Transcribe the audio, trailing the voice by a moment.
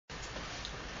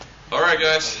All right,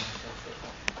 guys.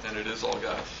 And it is all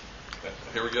guys.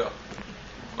 Here we go.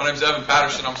 My name is Evan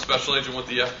Patterson. I'm a special agent with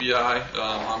the FBI.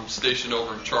 I'm stationed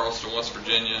over in Charleston, West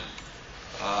Virginia.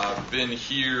 I've been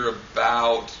here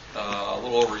about a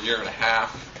little over a year and a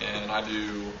half, and I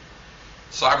do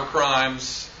cyber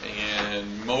crimes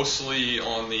and mostly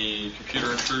on the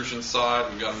computer intrusion side.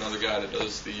 We've got another guy that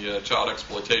does the child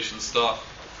exploitation stuff.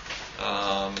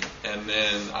 And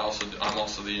then I'm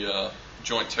also the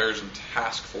Joint Terrorism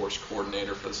Task Force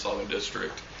Coordinator for the Southern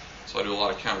District. So I do a lot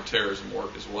of counterterrorism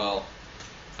work as well.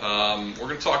 We're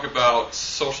going to talk about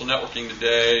social networking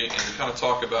today and kind of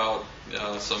talk about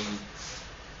some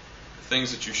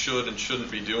things that you should and shouldn't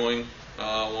be doing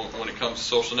when it comes to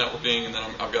social networking. And then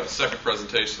I've got a second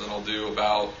presentation that I'll do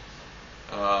about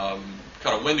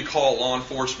kind of when to call law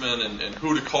enforcement and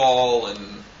who to call,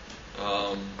 and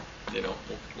we'll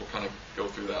kind of go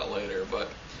through that later. But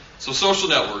so social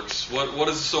networks. What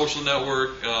is a social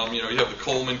network? You have the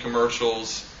Coleman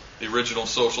commercials. The original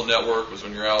social network was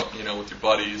when you're out, with your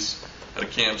buddies at a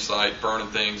campsite, burning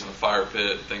things in a fire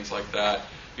pit, things like that.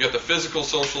 You got the physical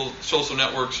social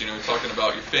networks. You're talking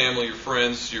about your family, your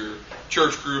friends, your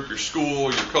church group, your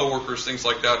school, your coworkers, things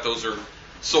like that. Those are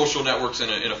social networks in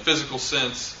a physical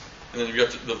sense. And then you've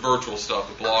got the virtual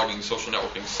stuff, the blogging, social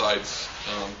networking sites,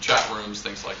 chat rooms,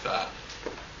 things like that.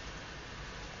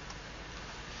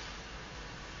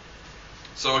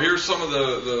 So here's some of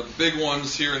the big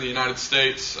ones here in the United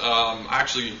States. I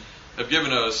actually have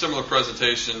given a similar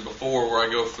presentation before where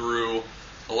I go through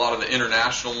a lot of the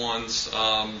international ones.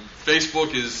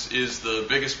 Facebook is the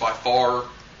biggest by far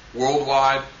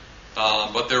worldwide,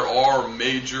 but there are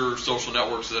major social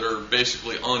networks that are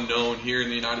basically unknown here in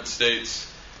the United States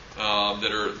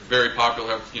that are very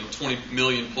popular, have 20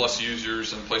 million plus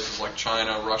users in places like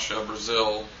China, Russia,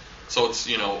 Brazil. So it's,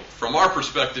 from our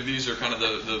perspective, these are kind of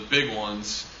the big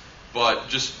ones, but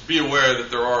just be aware that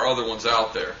there are other ones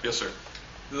out there. Yes, sir.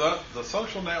 The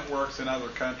social networks in other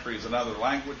countries and other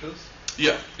languages?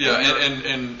 Yeah,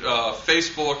 and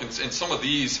Facebook and some of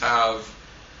these have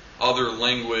other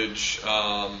language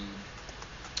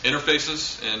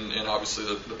interfaces, and obviously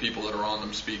the people that are on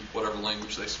them speak whatever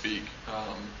language they speak.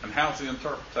 And how's the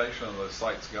interpretation of those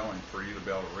sites going for you to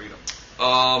be able to read them?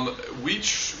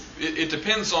 It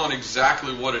depends on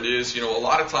exactly what it is. A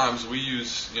lot of times we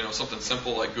use something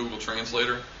simple like Google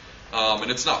Translator, and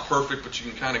it's not perfect, but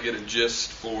you can kind of get a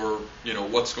gist for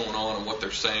what's going on and what they're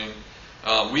saying.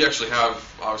 We actually have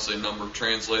obviously a number of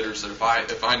translators that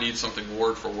if I need something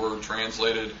word for word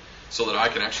translated so that I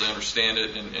can actually understand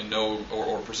it and know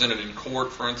or present it in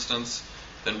court, for instance,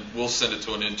 then we'll send it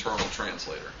to an internal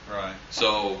translator. Right.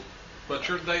 So. But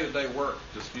your day-to-day work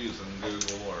just using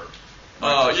Google or.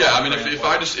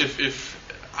 If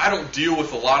I don't deal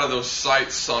with a lot of those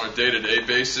sites on a day-to-day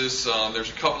basis, there's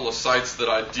a couple of sites that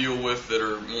I deal with that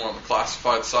are more on the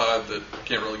classified side that I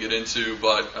can't really get into,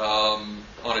 but on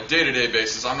a day-to-day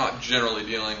basis, I'm not generally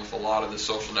dealing with a lot of the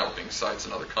social networking sites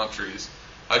in other countries.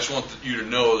 I just want you to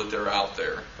know that they're out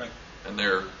there, and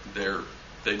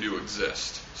they do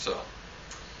exist. So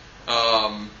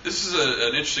this is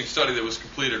an interesting study that was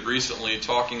completed recently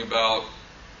talking about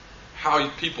how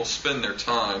people spend their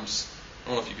times. I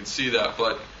don't know if you can see that,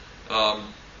 but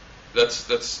that's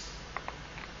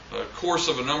over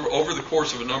the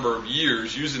course of a number of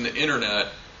years, using the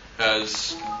internet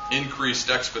has increased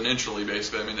exponentially,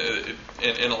 basically. I mean,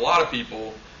 and a lot of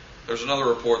people, there's another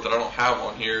report that I don't have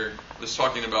on here that's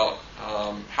talking about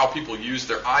how people use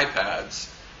their iPads,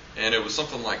 and it was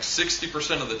something like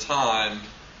 60% of the time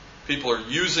people are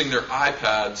using their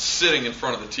iPads sitting in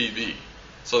front of the TV.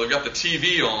 So they've got the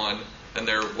TV on, and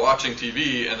they're watching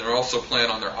TV, and they're also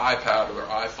playing on their iPad or their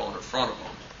iPhone in front of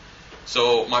them.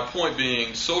 So my point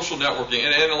being, social networking,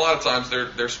 and a lot of times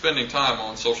they're spending time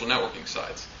on social networking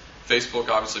sites. Facebook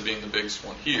obviously being the biggest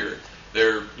one here.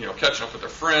 They're catching up with their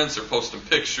friends, they're posting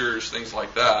pictures, things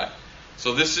like that.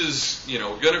 So this is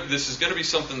gonna be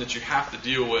something that you have to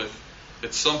deal with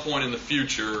at some point in the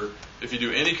future if you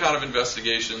do any kind of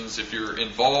investigations, if you're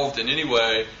involved in any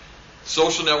way.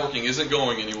 Social networking isn't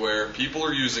going anywhere. People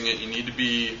are using it. You need to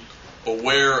be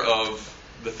aware of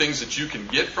the things that you can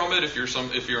get from it if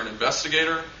you're an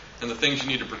investigator, and the things you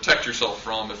need to protect yourself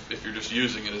from if you're just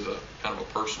using it as a kind of a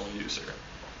personal user.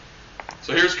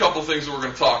 So here's a couple of things that we're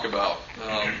going to talk about,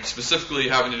 specifically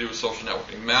having to do with social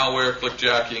networking: malware,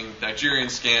 clickjacking, Nigerian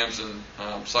scams, and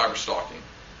cyber stalking.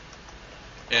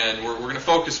 And we're going to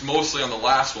focus mostly on the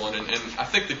last one, and I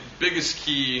think the biggest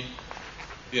key.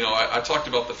 I talked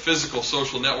about the physical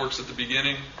social networks at the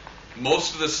beginning.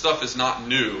 Most of this stuff is not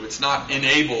new. It's not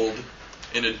enabled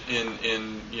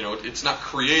it's not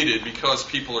created because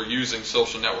people are using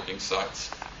social networking sites.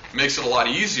 It makes it a lot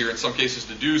easier in some cases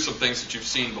to do some things that you've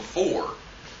seen before.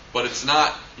 But it's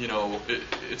not,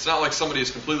 it's not like somebody has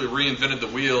completely reinvented the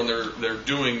wheel and they're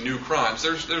doing new crimes.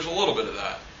 There's a little bit of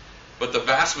that. But the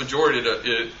vast majority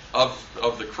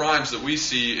of the crimes that we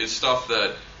see is stuff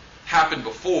that happened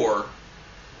before,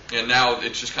 and now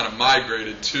it's just kind of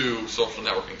migrated to social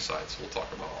networking sites. We'll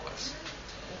talk about all this.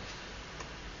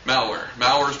 Malware.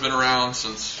 Malware's been around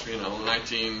since the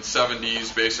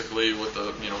 1970s, basically, with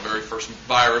the very first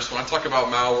virus. When I talk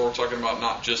about malware, we're talking about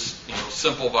not just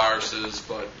simple viruses,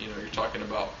 but you're talking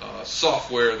about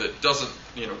software that doesn't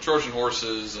Trojan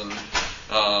horses and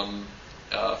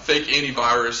fake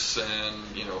antivirus and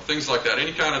things like that.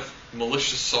 Any kind of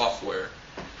malicious software.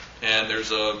 And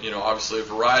there's obviously a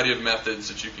variety of methods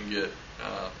that you can get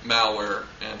malware,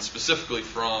 and specifically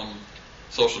from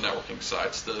social networking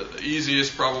sites. The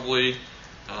easiest probably,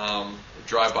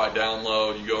 drive-by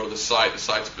download. You go to the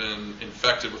site's been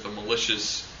infected with a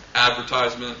malicious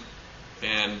advertisement,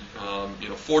 and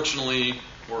fortunately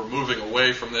we're moving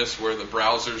away from this where the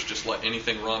browsers just let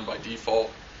anything run by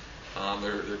default.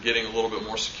 They're getting a little bit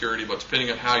more security, but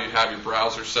depending on how you have your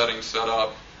browser settings set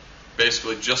up,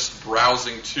 basically just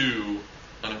browsing to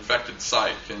an infected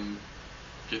site can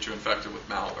get you infected with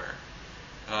malware.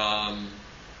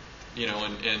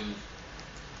 And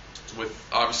with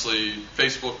obviously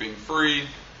Facebook being free,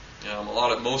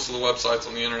 most of the websites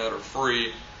on the internet are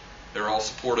free. They're all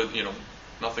supported.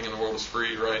 Nothing in the world is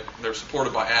free, right? They're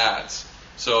supported by ads.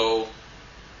 So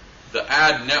the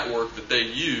ad network that they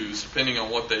use, depending on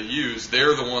what they use,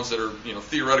 they're the ones that are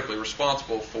theoretically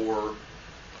responsible for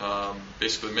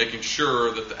basically making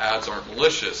sure that the ads aren't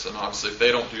malicious. And obviously, if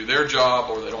they don't do their job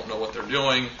or they don't know what they're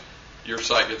doing, your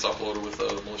site gets uploaded with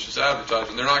a malicious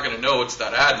advertisement. They're not going to know it's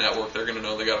that ad network. They're going to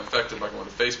know they got infected by going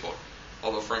to Facebook.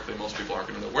 Although, frankly, most people aren't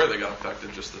going to know where they got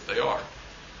infected, just that they are.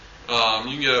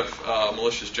 You can get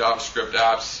malicious JavaScript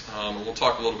apps, and we'll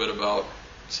talk a little bit about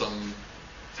some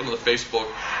of the Facebook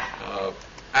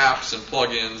apps and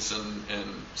plugins and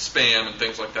spam and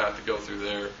things like that go through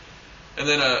there. And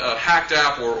then a hacked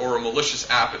app or a malicious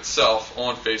app itself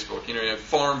on Facebook. You have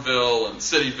Farmville and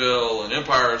Cityville and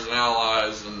Empires and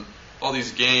Allies and all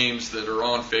these games that are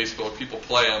on Facebook. People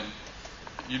play them.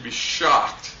 You'd be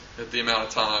shocked at the amount of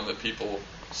time that people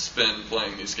spend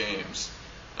playing these games.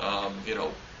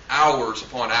 Hours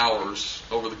upon hours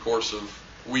over the course of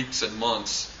weeks and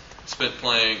months spent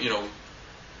playing,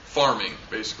 farming,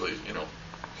 basically,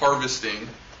 harvesting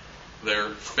their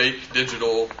fake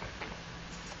digital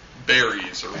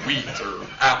berries or wheat or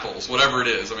apples, whatever it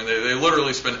is. I mean, they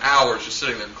literally spend hours just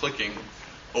sitting there clicking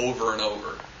over and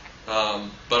over.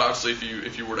 But obviously,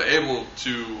 if you were able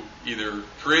to either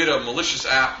create a malicious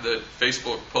app that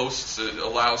Facebook posts it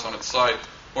allows on its site,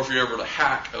 or if you're able to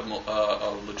hack a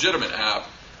legitimate app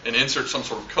and insert some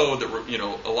sort of code that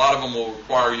a lot of them will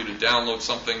require you to download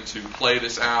something to play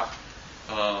this app.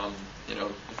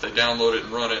 If they download it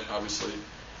and run it, obviously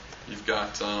you've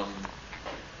got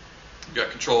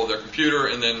control of their computer,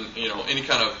 and then any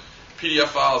kind of PDF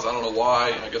files. I don't know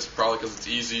why. I guess probably because it's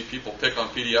easy. People pick on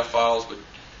PDF files, but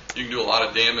you can do a lot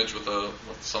of damage with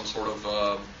some sort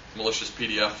of malicious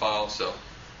PDF file. So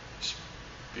just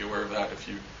be aware of that if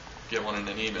you get one in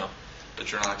an email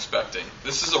that you're not expecting.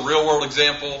 This is a real world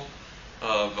example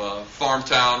of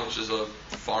Farmtown, which is a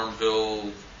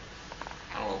Farmville.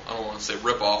 I don't want to say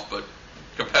ripoff, but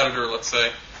competitor, let's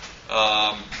say,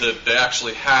 that they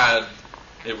actually had.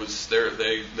 It was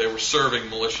they were serving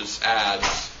malicious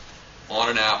ads on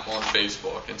an app on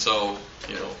Facebook, and so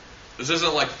this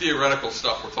isn't like theoretical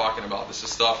stuff we're talking about. This is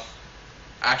stuff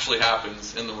actually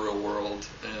happens in the real world,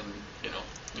 and you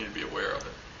need to be aware of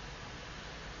it.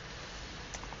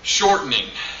 Shortening.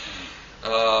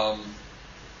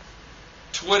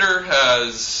 Twitter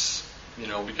has,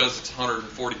 because it's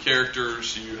 140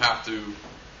 characters, you have to.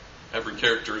 Every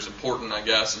character is important, I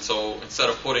guess, and so instead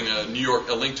of putting a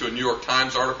link to a New York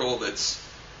Times article that's,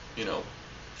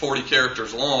 40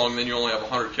 characters long, then you only have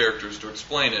 100 characters to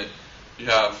explain it. You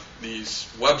have these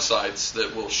websites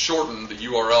that will shorten the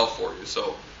URL for you.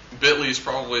 So Bitly is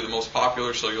probably the most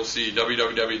popular, so you'll see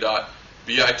www.bit.ly/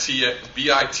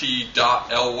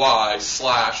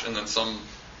 and then some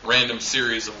random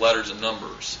series of letters and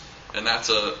numbers, and that's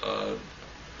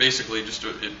basically just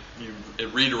it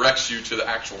redirects you to the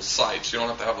actual site, so you don't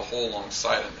have to have the whole long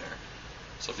site in there.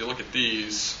 So if you look at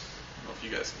these, I don't know if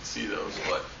you guys can see those,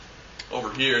 but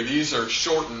over here, these are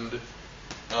shortened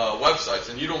websites,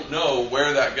 and you don't know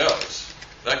where that goes.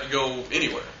 That could go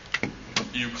anywhere.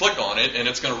 You click on it, and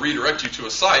it's going to redirect you to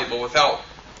a site, but without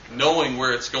knowing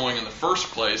where it's going in the first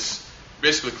place,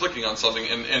 basically clicking on something,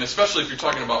 and especially if you're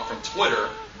talking about from Twitter,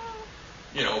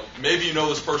 maybe you know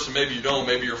this person, maybe you don't,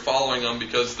 maybe you're following them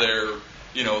because they're,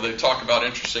 they talk about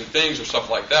interesting things or stuff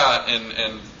like that,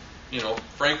 and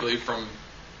frankly, from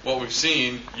what we've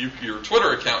seen, your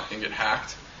Twitter account can get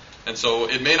hacked, and so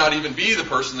it may not even be the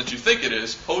person that you think it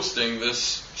is posting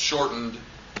this shortened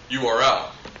URL.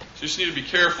 So you just need to be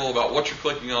careful about what you're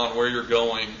clicking on, where you're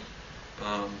going,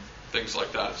 things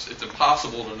like that. It's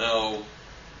impossible to know.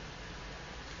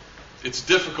 It's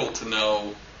difficult to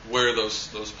know where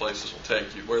those places will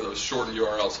take you, where those shortened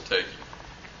URLs will take you.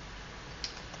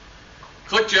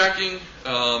 Clickjacking,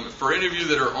 for any of you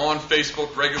that are on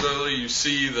Facebook regularly, you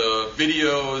see the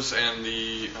videos and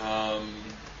the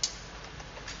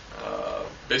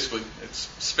basically it's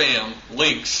spam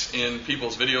links in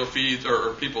people's video feeds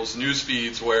or people's news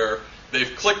feeds where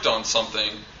they've clicked on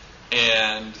something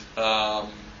and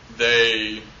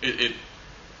it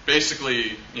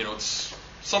basically, it's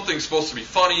something supposed to be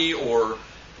funny, or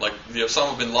like the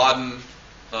Osama bin Laden,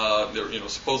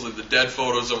 supposedly the dead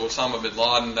photos of Osama bin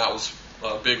Laden. That was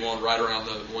a big one right around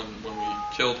when we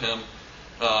killed him.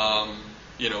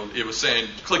 It was saying,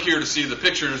 click here to see the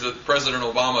pictures that President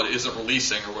Obama isn't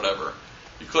releasing or whatever.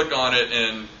 You click on it,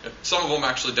 and some of them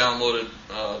actually downloaded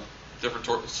different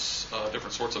sorts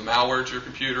of malware to your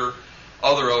computer.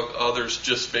 Others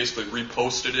just basically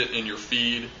reposted it in your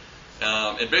feed.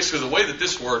 And basically the way that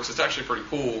this works, it's actually pretty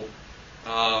cool.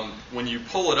 When you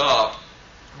pull it up,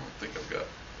 I don't think I've got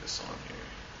this on here.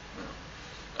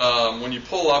 No. When you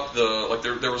pull up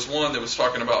there was one that was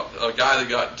talking about a guy that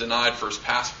got denied for his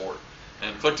passport,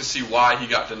 and click to see why he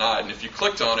got denied. And if you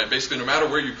clicked on it, basically no matter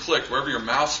where you clicked, wherever your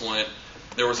mouse went,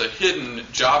 there was a hidden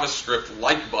JavaScript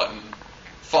like button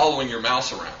following your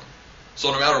mouse around.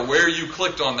 So no matter where you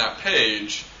clicked on that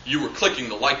page, you were clicking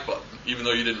the like button, even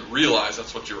though you didn't realize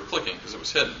that's what you were clicking because it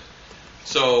was hidden.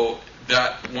 So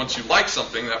that once you like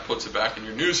something, that puts it back in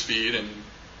your news feed, and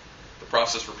the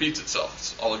process repeats itself.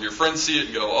 So all of your friends see it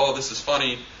and go, "Oh, this is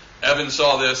funny. Evan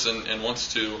saw this and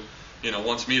wants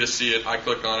me to see it." I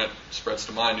click on it, spreads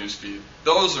to my news feed.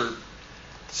 Those are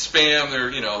spam.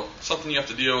 They're something you have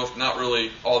to deal with. Not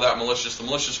really all that malicious. The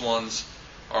malicious ones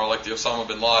are like the Osama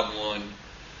bin Laden one,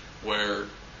 where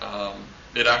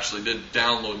it actually did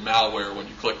download malware when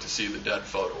you click to see the dead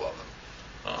photo of him.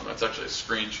 That's actually a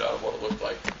screenshot of what it looked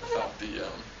like without the.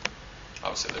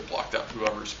 Obviously, they blocked out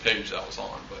whoever's page that was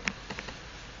on, but.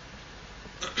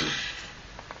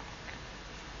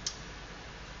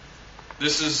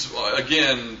 This is,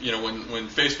 again, when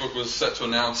Facebook was set to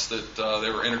announce that they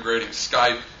were integrating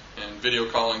Skype and video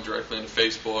calling directly into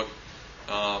Facebook,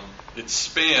 it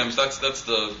spams. That's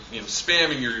the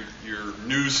spamming your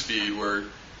news feed where,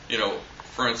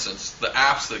 for instance, the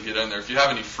apps that get in there. If you have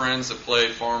any friends that play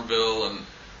Farmville and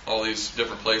all these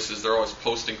different places, they're always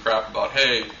posting crap about,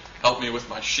 hey, help me with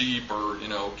my sheep, or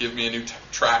give me a new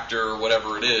tractor, or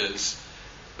whatever it is.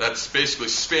 That's basically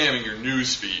spamming your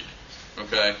news feed.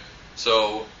 Okay.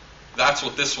 So that's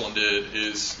what this one did.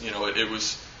 Is it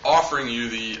was offering you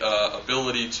the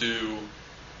ability to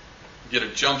get a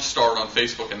jump start on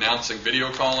Facebook announcing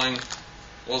video calling.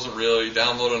 Wasn't really.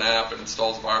 Download an app, it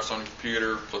installs a virus on your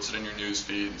computer, puts it in your news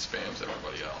feed, and spams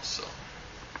everybody else. So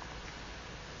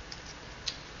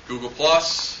Google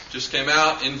Plus just came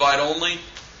out, invite only.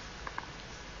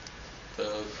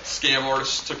 The scam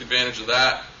artists took advantage of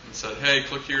that and said, "Hey,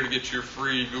 click here to get your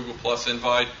free Google Plus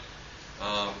invite."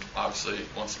 Obviously,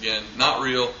 once again, not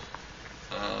real.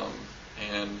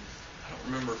 And I don't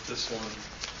remember if this one.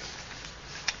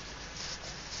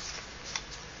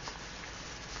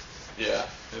 Yeah,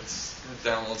 it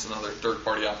downloads another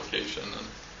third-party application and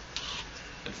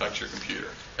infects your computer.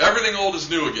 Everything old is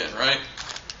new again, right?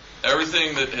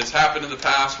 Everything that has happened in the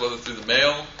past, whether through the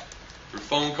mail, through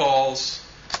phone calls,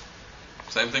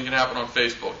 same thing can happen on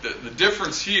Facebook. The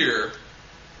difference here,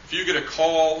 if you get a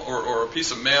call or a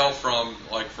piece of mail from,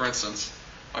 like, for instance,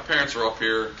 my parents were up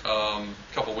here a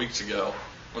couple weeks ago.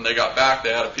 When they got back,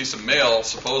 they had a piece of mail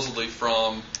supposedly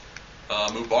from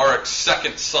Mubarak's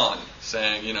second son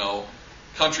saying,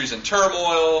 country's in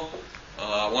turmoil,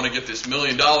 I want to get this $1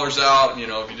 million out,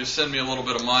 if you just send me a little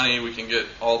bit of money, we can get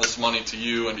all this money to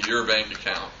you and to your bank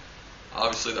account.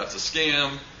 Obviously, that's a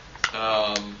scam.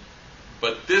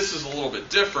 But this is a little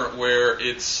bit different where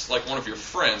it's like one of your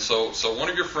friends. So one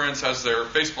of your friends has their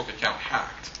Facebook account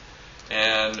hacked.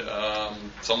 And they're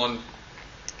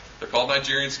called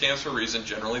Nigerian scams for a reason.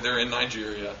 Generally, they're in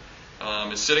Nigeria.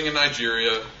 Is sitting in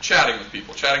Nigeria chatting with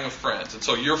people, chatting with friends. And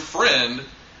so your friend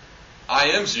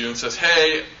IMs you and says,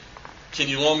 "Hey, can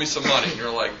you loan me some money?" And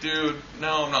you're like, "Dude,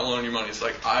 no, I'm not loaning you money." It's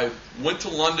like, "I went to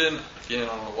London." Again,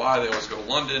 I don't know why they always go to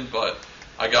London, but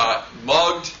I got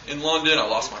mugged in London. I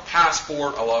lost my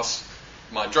passport. I lost,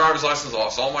 my driver's license, I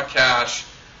lost all my cash.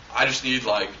 I just need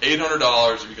like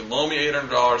 $800. If you can loan me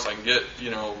 $800, I can get,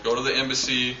 go to the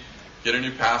embassy, get a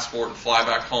new passport, and fly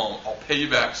back home. I'll pay you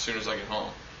back as soon as I get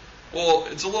home. Well,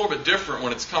 it's a little bit different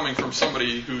when it's coming from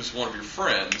somebody who's one of your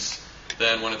friends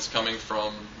than when it's coming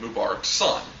from Mubarak's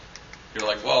son. You're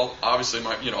like, well, obviously,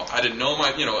 I didn't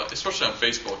know especially on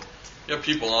Facebook, you have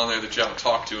people on there that you haven't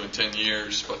talked to in 10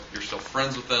 years, but you're still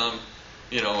friends with them,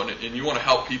 and you want to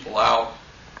help people out.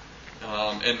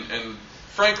 And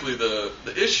frankly, the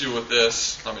issue with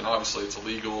this, obviously it's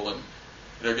illegal and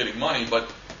they're getting money, but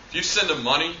if you send them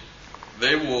money,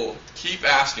 they will keep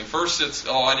asking. First it's,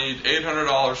 I need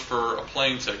 $800 for a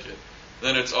plane ticket.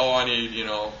 Then it's, I need,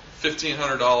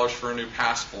 $1,500 for a new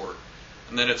passport.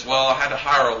 And then it's, I had to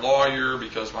hire a lawyer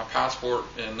because my passport,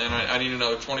 and then I need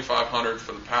another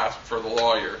 $2,500 for the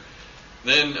lawyer.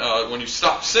 Then when you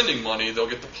stop sending money, they'll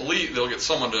get the police. They'll get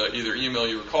someone to either email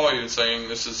you or call you and saying,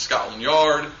 "This is Scotland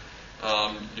Yard.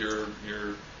 Your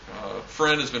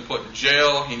friend has been put in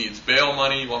jail. He needs bail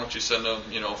money. Why don't you send him,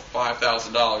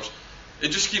 $5,000?" It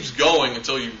just keeps going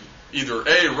until you either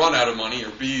A, run out of money,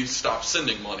 or B, stop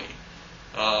sending money.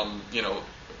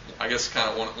 I guess kind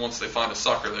of once they find a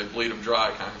sucker, they bleed them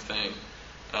dry kind of thing.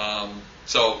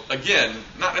 So again,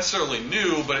 not necessarily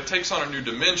new, but it takes on a new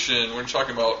dimension when you're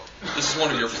talking about this is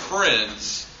one of your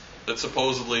friends that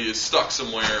supposedly is stuck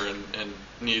somewhere and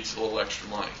needs a little extra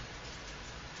money.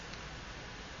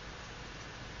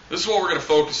 This is what we're going to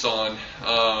focus on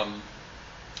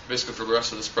basically for the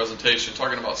rest of this presentation,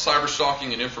 talking about cyber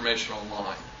stalking and information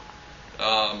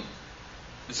online.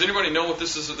 Does anybody know what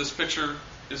this picture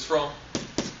is from?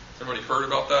 Has everybody heard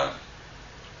about that?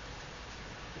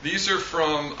 These are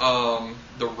from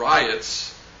the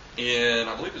riots in,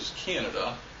 I believe it was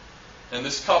Canada, and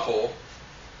this couple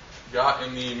got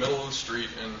in the middle of the street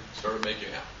and started making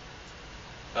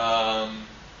out.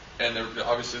 And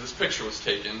obviously this picture was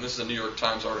taken. This is a New York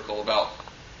Times article about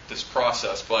this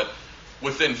process, but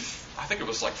within, I think it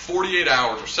was like 48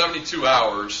 hours or 72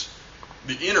 hours,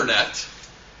 the internet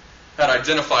had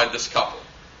identified this couple.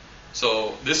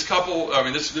 So this couple,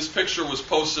 this picture was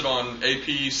posted on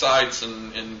AP sites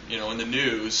and in the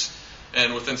news,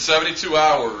 and within 72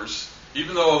 hours,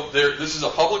 even though this is a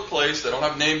public place, they don't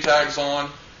have name tags on,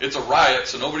 it's a riot,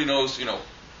 so nobody knows,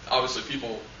 obviously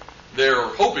people there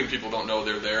are hoping people don't know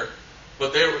they're there,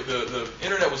 but the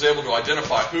internet was able to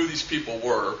identify who these people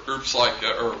were. Groups like,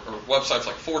 or websites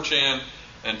like 4chan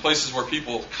and places where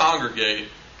people congregate,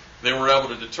 they were able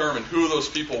to determine who those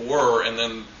people were, and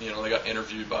then they got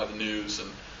interviewed by the news and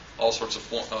all sorts of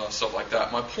stuff like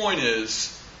that. My point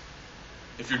is,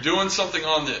 if you're doing something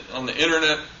on the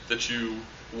internet that you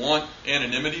want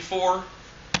anonymity for,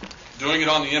 doing it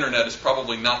on the internet is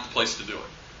probably not the place to do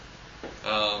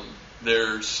it.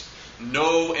 There's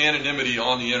no anonymity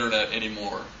on the internet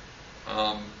anymore.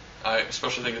 I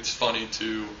especially think it's funny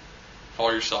to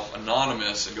call yourself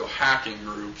anonymous and go hacking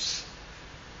groups,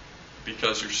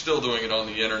 because you're still doing it on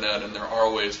the internet and there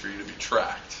are ways for you to be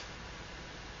tracked.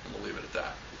 And we'll leave it at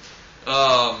that.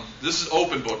 This is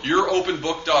OpenBook,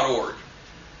 youropenbook.org.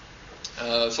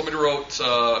 Somebody wrote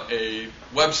a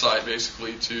website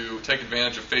basically to take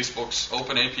advantage of Facebook's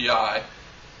Open API,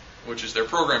 which is their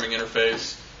programming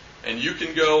interface, and you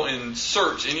can go and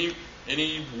search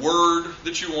any word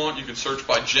that you want. You can search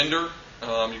by gender, you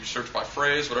can search by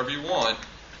phrase, whatever you want,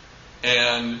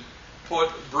 and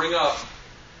bring up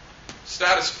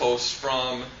status posts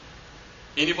from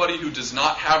anybody who does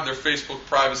not have their Facebook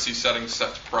privacy settings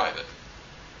set to private.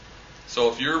 So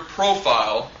if your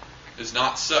profile is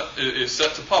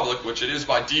set to public, which it is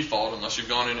by default unless you've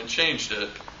gone in and changed it,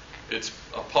 it's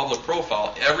a public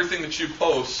profile. Everything that you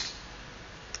post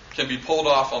can be pulled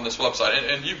off on this website,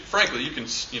 and you can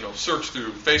search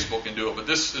through Facebook and do it, but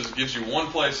this gives you one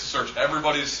place to search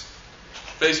everybody's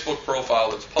Facebook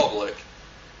profile that's public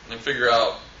and figure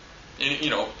out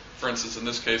for instance, in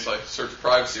this case, I search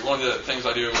privacy. One of the things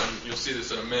I do, and you'll see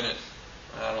this in a minute,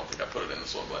 I don't think I put it in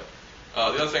this one, but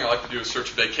the other thing I like to do is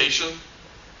search vacation,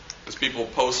 because people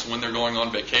post when they're going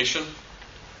on vacation,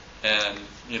 and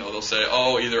they'll say,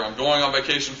 either I'm going on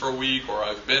vacation for a week, or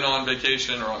I've been on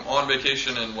vacation, or I'm on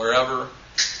vacation and wherever.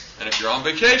 And if you're on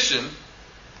vacation,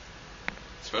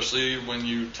 especially when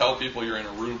you tell people you're in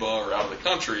Aruba or out of the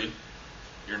country,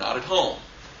 you're not at home.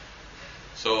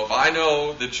 So if I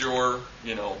know that you're,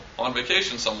 on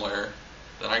vacation somewhere,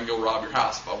 then I can go rob your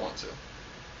house if I want to.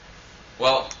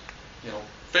 Well,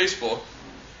 Facebook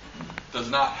does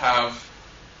not have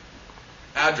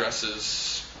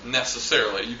addresses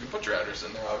necessarily. You can put your address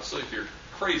in there, obviously, if you're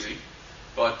crazy.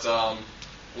 But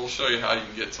we'll show you how you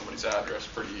can get somebody's address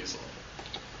pretty easily.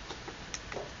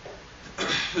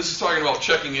 this is talking about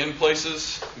checking in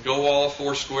places. GoWalla,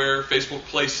 Foursquare, Facebook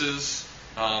Places.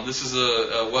 This is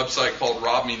a website called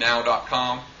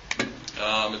robmenow.com.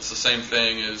 It's the same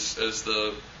thing as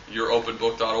the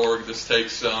youropenbook.org. This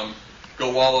takes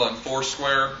GoWalla and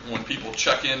Foursquare. When people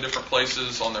check in different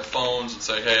places on their phones and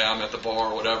say, hey, I'm at the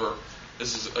bar or whatever,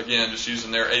 this is, again, just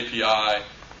using their API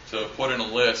to put in a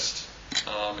list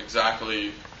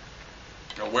exactly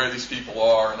where these people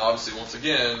are. And obviously, once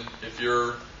again, if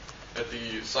you're at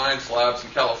the science labs in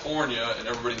California and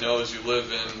everybody knows you live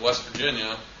in West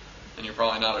Virginia, then you're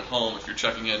probably not at home if you're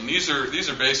checking in. And these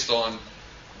are based on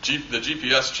the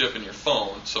GPS chip in your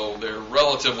phone, so they're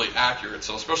relatively accurate.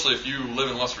 So especially if you live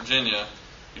in West Virginia,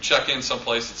 you check in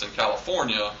someplace that's in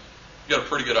California, you got a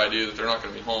pretty good idea that they're not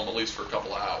going to be home at least for a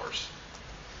couple of hours.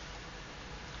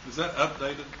 Is that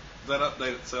updated? Does that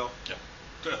update itself?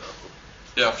 Yeah.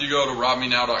 Yeah, if you go to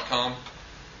robmenow.com,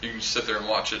 you can just sit there and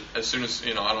watch it. As soon as,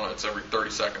 I don't know, it's every 30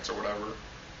 seconds or whatever.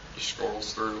 Just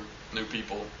scrolls through new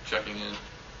people checking in.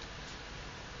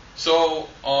 So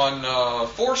on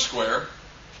Foursquare,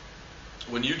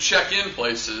 when you check in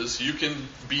places, you can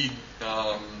be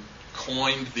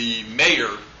coined the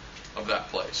mayor of that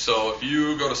place. So if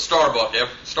you go to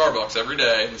Starbucks every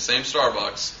day, the same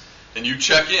Starbucks, and you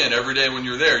check in every day when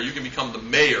you're there, you can become the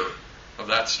mayor of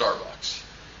that Starbucks.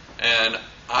 And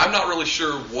I'm not really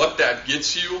sure what that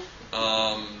gets you,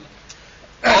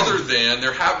 other than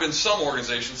there have been some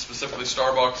organizations, specifically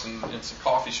Starbucks and some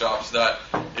coffee shops, that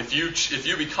if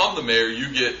you become the mayor,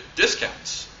 you get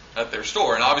discounts at their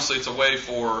store. And obviously it's a way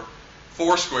for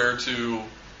Foursquare to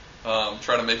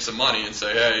try to make some money and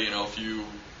say, hey, if you,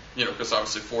 because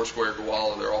obviously Foursquare,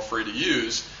 GoWalla, they're all free to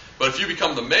use. But if you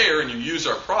become the mayor and you use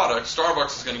our product,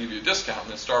 Starbucks is going to give you a discount, and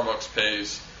then Starbucks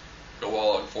pays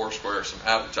GoWalla and Foursquare some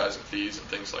advertising fees and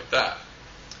things like that.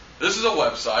 This is a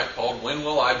website called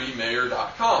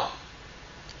whenwillIBemayor.com.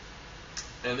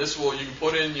 And you can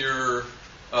put in your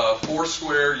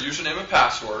Foursquare username and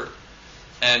password,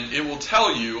 and it will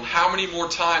tell you how many more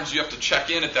times you have to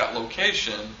check in at that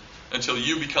location until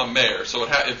you become mayor. So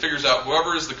it figures out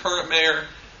whoever is the current mayor,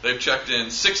 they've checked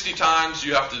in 60 times,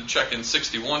 you have to check in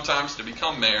 61 times to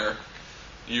become mayor.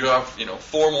 You have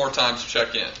 4 more times to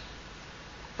check in.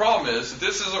 Problem is that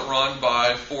this isn't run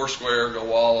by Foursquare,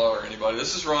 GoWalla, or anybody.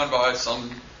 This is run by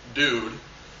some dude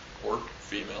or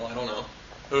female, I don't know,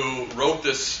 who wrote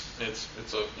this. It's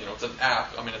an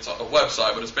app. I mean, it's a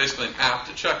website, but it's basically an app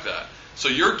to check that. So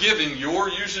you're giving your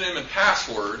username and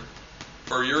password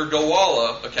for your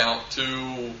GoWalla account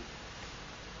to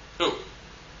who?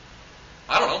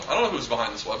 I don't know. I don't know who's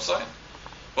behind this website.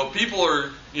 But people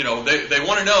are, they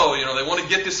want to know, they want to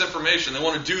get this information. They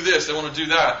want to do this. They want to do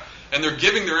that. And they're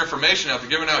giving their information out. They're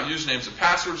giving out usernames and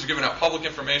passwords. They're giving out public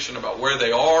information about where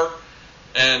they are.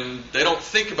 And they don't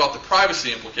think about the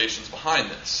privacy implications behind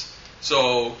this.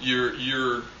 So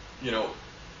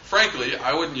frankly,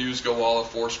 I wouldn't use GoWalla,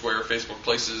 Foursquare, Facebook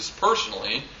Places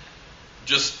personally,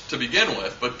 just to begin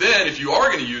with. But then if you are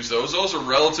going to use those are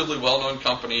relatively well-known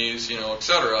companies,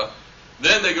 etc.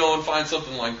 Then they go and find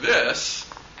something like this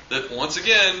that, once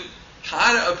again,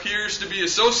 kind of appears to be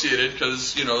associated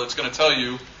because, it's going to tell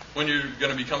you when you're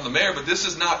going to become the mayor, but this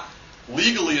is not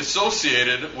legally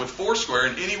associated with Foursquare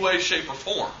in any way, shape, or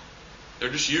form. They're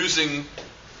just using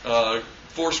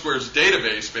Foursquare's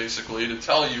database, basically, to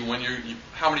tell you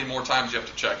how many more times you have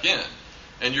to check in.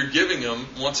 And you're giving them,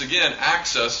 once again,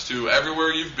 access to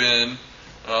everywhere you've been,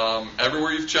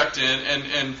 everywhere you've checked in,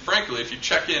 and frankly, if you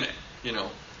check in,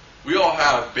 we all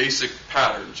have basic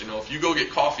patterns. If you go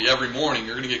get coffee every morning,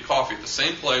 you're going to get coffee at the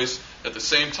same place at the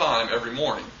same time every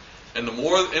morning. And the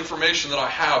more information that I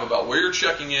have about where you're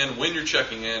checking in, when you're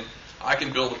checking in, I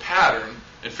can build a pattern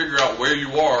and figure out where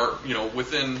you are,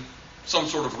 within some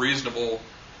sort of reasonable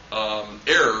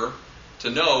error to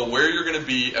know where you're going to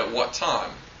be at what time.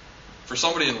 For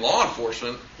somebody in law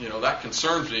enforcement, that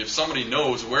concerns me. If somebody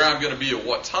knows where I'm going to be at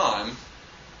what time,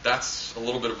 that's a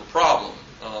little bit of a problem.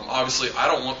 Obviously, I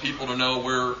don't want people to know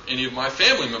where any of my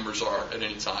family members are at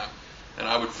any time. And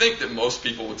I would think that most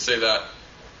people would say that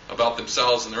about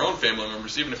themselves and their own family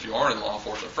members, even if you aren't in law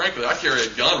enforcement. Frankly, I carry a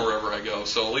gun wherever I go,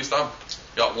 so at least I've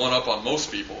got one up on most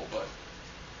people. But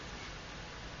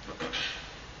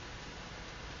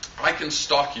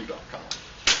ICanStalkYou.com.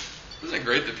 Isn't it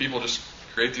great that people just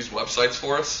create these websites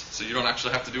for us, so you don't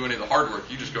actually have to do any of the hard work?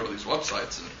 You just go to these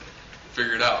websites and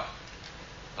figure it out.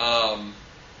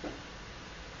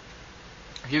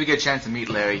 If you ever get a chance to meet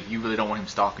Larry, you really don't want him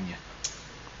stalking you.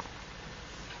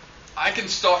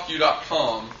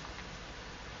 ICanStalkYou.com,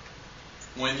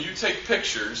 when you take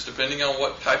pictures, depending on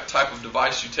what type of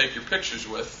device you take your pictures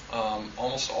with,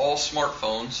 almost all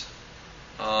smartphones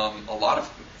A lot of,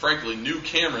 frankly, new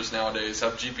cameras nowadays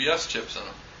have GPS chips in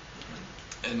them.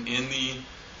 And in the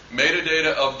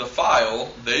metadata of the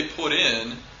file, they put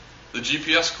in the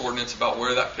GPS coordinates about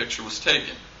where that picture was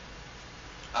taken.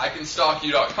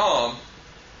 ICanStalkYou.com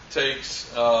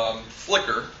takes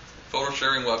Flickr, photo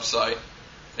sharing website,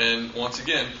 and once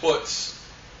again puts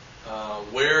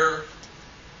where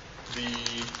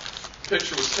the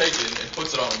picture was taken and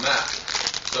puts it on a map.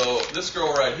 So this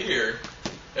girl right here,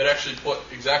 it actually put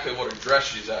exactly what address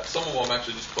she's at. Some of them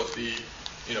actually just put the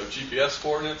GPS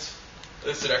coordinates.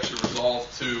 This had actually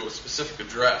resolved to a specific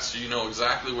address, so you know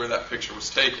exactly where that picture was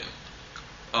taken.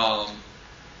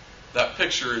 That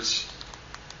picture is,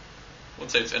 I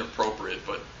wouldn't say it's inappropriate,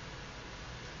 but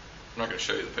I'm not going to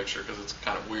show you the picture because it's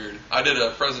kind of weird. I did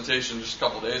a presentation just a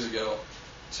couple days ago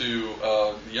to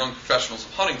the young professionals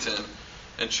of Huntington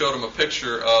and showed them a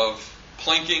picture of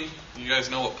planking. You guys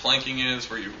know what planking is,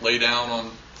 where you lay down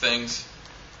on things.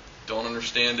 Don't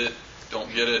understand it,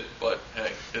 don't get it, but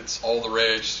hey, it's all the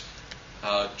rage.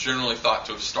 Generally thought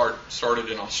to have started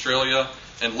in Australia,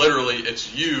 and literally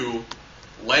it's you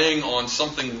laying on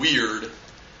something weird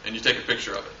and you take a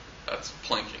picture of it. That's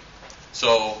planking.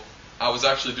 So I was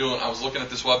looking at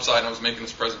this website and I was making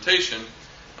this presentation,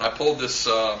 and I pulled this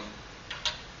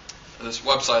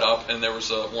website up, and there was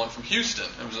one from Houston.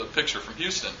 It was a picture from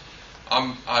Houston.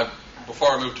 Before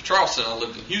I moved to Charleston, I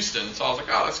lived in Houston, so I was like,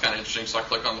 oh, that's kind of interesting. So I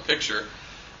click on the picture,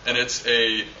 and it's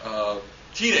a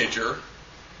teenager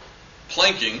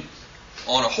planking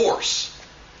on a horse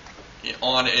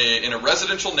in a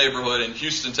residential neighborhood in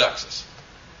Houston, Texas.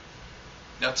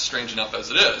 That's strange enough as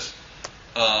it is.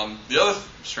 The other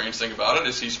strange thing about it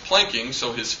is he's planking,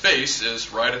 so his face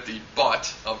is right at the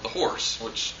butt of the horse,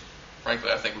 which, frankly,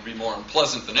 I think would be more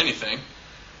unpleasant than anything.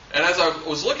 And as I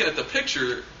was looking at the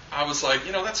picture, I was like,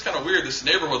 that's kind of weird. This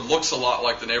neighborhood looks a lot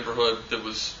like the neighborhood that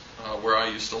was where I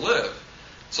used to live.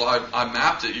 So I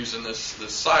mapped it using this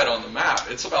site on the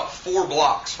map. It's about 4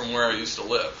 blocks from where I used to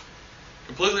live.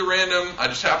 Completely random. I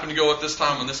just happened to go at this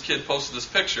time when this kid posted this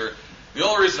picture. The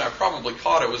only reason I probably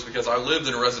caught it was because I lived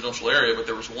in a residential area, but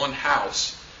there was one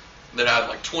house that had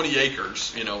like 20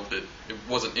 acres, that it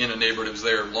wasn't in a neighborhood. It was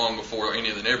there long before any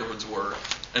of the neighborhoods were.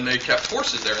 And they kept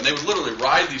horses there. And they would literally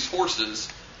ride these horses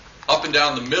up and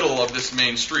down the middle of this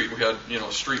main street. We had,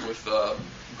 a street with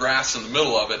grass in the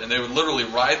middle of it. And they would literally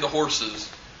ride the horses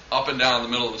up and down the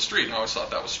middle of the street. And I always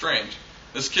thought that was strange.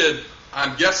 This kid,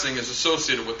 I'm guessing, is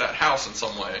associated with that house in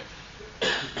some way,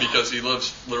 because he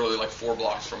lives literally like 4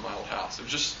 blocks from my old house. It's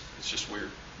just weird.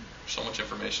 There's so much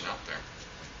information out there.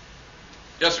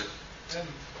 Yes, sir. And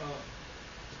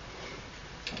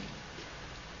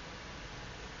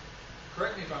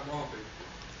correct me if I'm wrong,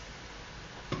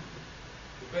 but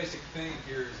the basic thing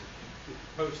here is if you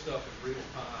post stuff in real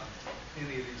time,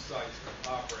 any of these sites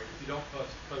can operate. If you don't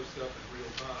post stuff in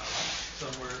real time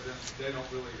somewhere, then they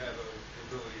don't really have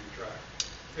the ability to track,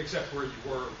 except where you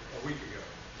were a week ago.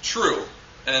 True,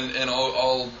 and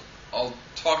I'll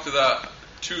talk to that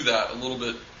a little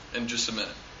bit in just a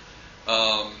minute.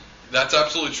 That's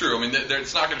absolutely true. I mean,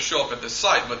 it's not going to show up at this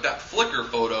site, but that Flickr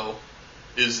photo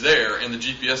is there, and the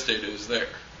GPS data is there.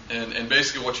 And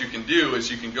basically what you can do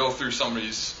is you can go through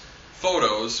somebody's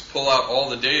photos, pull out all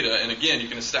the data, and again, you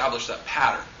can establish that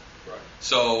pattern. Right.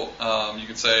 So you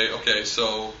can say, okay,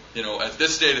 so, at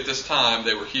this date at this time,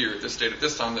 they were here. At this date at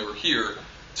this time, they were here.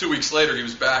 2 weeks later, he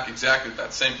was back exactly at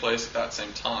that same place at that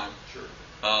same time. Sure.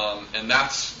 And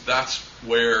that's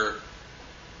where,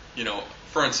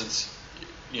 for instance,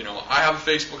 I have a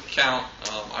Facebook account.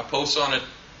 I post on it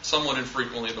somewhat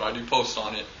infrequently, but I do post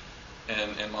on it,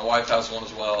 and my wife has one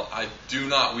as well.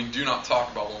 We do not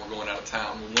talk about when we're going out of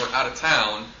town. When we're out of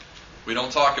town, we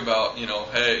don't talk about,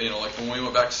 hey, like when we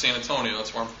went back to San Antonio,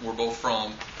 that's where we're both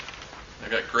from. I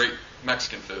got great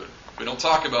Mexican food. We don't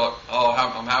talk about,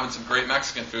 I'm having some great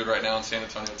Mexican food right now in San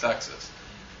Antonio, Texas.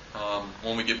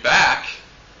 When we get back,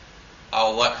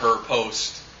 I'll let her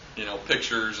post,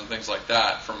 pictures and things like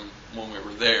that from when we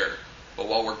were there. But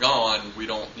while we're gone, we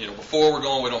don't, before we're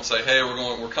going, we don't say, hey,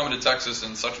 we're coming to Texas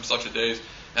in such and such a days.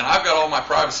 And I've got all my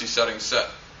privacy settings set,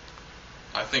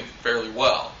 I think, fairly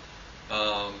well.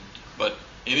 But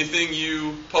anything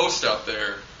you post out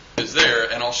there is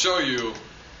there, and I'll show you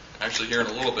actually here in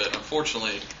a little bit.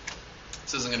 Unfortunately,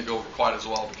 this isn't going to go over quite as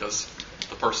well because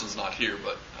the person's not here,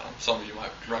 but some of you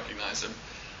might recognize him.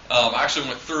 I actually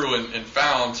went through and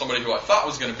found somebody who I thought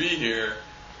was going to be here,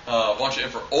 a bunch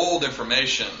of old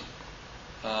information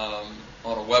on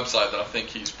a website that I think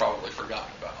he's probably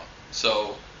forgotten about.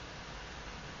 So,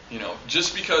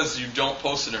 just because you don't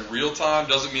post it in real time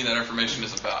doesn't mean that information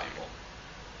isn't valuable.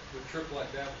 Would a trip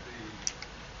like that be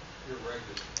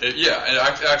irregular. Yeah, and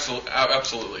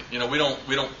absolutely. You know, we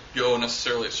don't go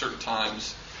necessarily at certain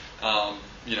times.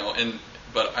 You know,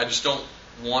 but I just don't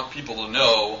want people to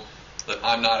know that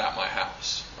I'm not at my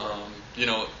house. You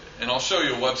know, and I'll show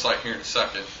you a website here in a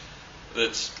second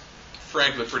that's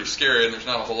frankly pretty scary, and there's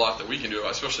not a whole lot that we can do,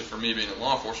 especially for me being in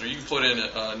law enforcement. You can put in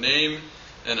a name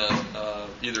and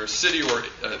either a city or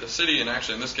a city, and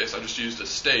actually in this case I just used a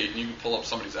state, and you can pull up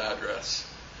somebody's address.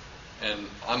 And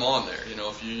I'm on there. You know,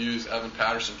 if you use Evan,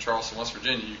 Patterson, Charleston, West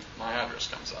Virginia, my address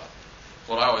comes up.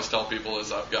 What I always tell people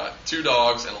is I've got 2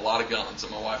 dogs and a lot of guns,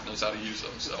 and my wife knows how to use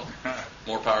them. So,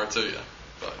 more power to you.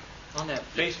 But on that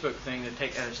Facebook thing, to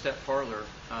take that a step further,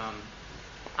 I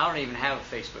don't even have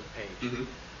a Facebook page,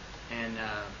 and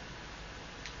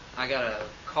I got a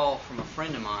call from a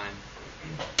friend of mine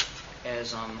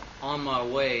as I'm on my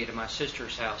way to my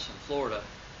sister's house in Florida.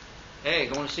 Hey,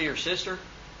 going to see your sister?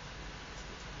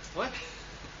 What?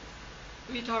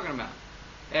 What are you talking about?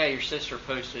 Hey, your sister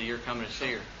posted you're coming to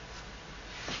see her.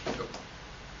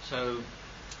 So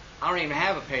I don't even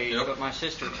have a page, but my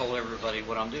sister told everybody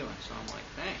what I'm doing. So I'm like,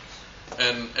 thanks.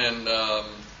 And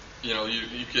you know,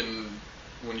 you can,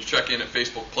 when you check in at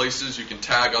Facebook Places, you can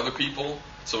tag other people.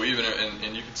 So even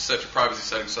and you can set your privacy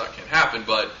settings so that can't happen.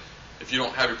 But if you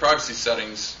don't have your privacy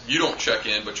settings, you don't check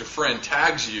in, but your friend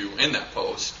tags you in that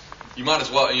post. You might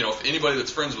as well, you know, if anybody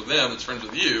that's friends with them, that's friends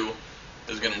with you,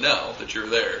 is going to know that you're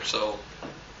there. So,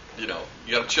 you know,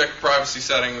 you got to check privacy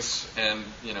settings and,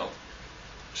 you know,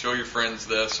 show your friends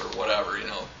this or whatever, you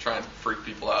know, try and freak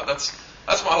people out. That's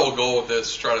my whole goal with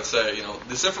this, try to say, you know,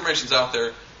 this information's out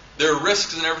there. There are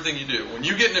risks in everything you do. When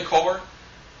you get in a car,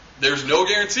 there's no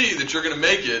guarantee that you're going to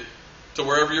make it to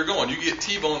wherever you're going. You get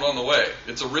T-boned on the way.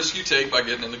 It's a risk you take by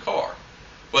getting in the car.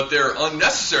 But there are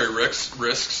unnecessary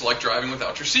risks like driving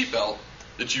without your seatbelt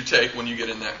that you take when you get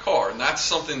in that car. And that's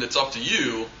something that's up to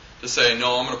you to say,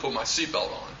 no, I'm going to put my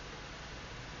seatbelt on.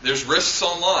 There's risks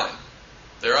online.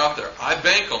 They're out there. I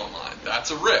bank online.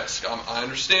 That's a risk. I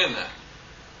understand that.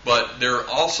 But there are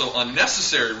also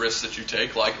unnecessary risks that you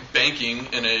take, like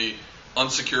banking in a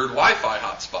unsecured Wi-Fi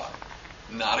hotspot.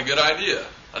 Not a good idea.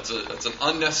 That's an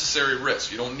unnecessary risk.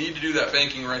 You don't need to do that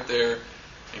banking right there.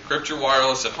 Encrypt your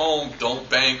wireless at home. Don't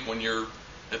bank when you're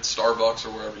at Starbucks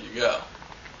or wherever you go.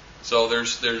 So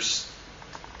there's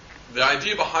the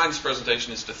idea behind this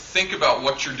presentation is to think about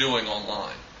what you're doing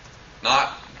online,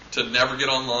 not to never get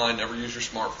online, never use your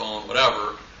smartphone,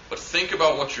 whatever. But think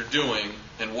about what you're doing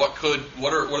and what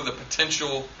are the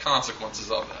potential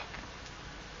consequences of that.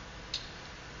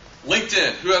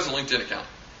 LinkedIn. Who has a LinkedIn account?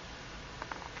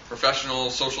 Professional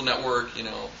social network. You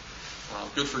know,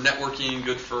 good for networking,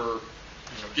 good for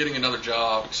getting another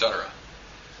job, etc.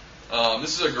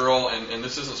 This is a girl, and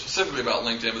this isn't specifically about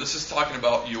LinkedIn, but this is talking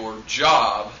about your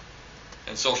job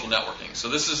and social networking. So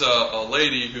this is a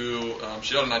lady who,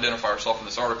 she doesn't identify herself in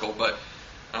this article, but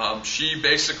she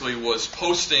basically was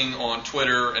posting on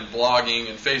Twitter and blogging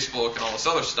and Facebook and all this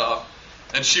other stuff,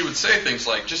 and she would say things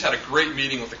like, just had a great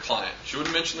meeting with a client. She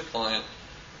wouldn't mention the client.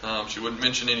 She wouldn't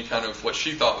mention any kind of what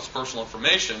she thought was personal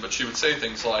information, but she would say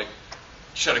things like,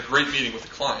 she had a great meeting with a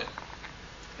client.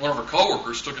 One of her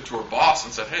coworkers took it to her boss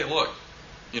and said, hey, look,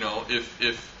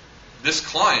 if this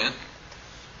client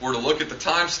were to look at the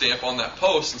timestamp on that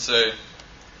post and say,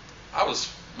 I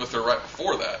was with her right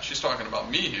before that, she's talking about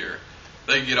me here,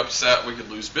 they get upset, we could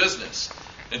lose business.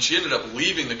 And she ended up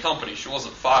leaving the company. She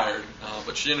wasn't fired,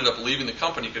 but she ended up leaving the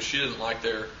company because she didn't like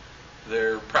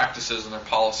their practices and their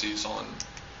policies on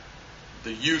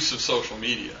the use of social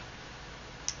media.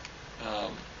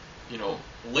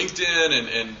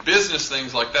 LinkedIn and business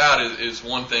things like that is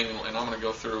one thing, and I'm going to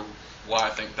go through why I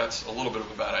think that's a little bit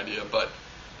of a bad idea. But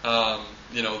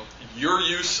your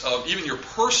use of, even your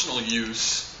personal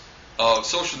use of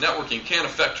social networking can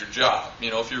affect your job.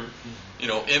 If you're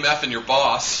MFing your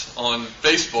boss on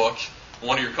Facebook,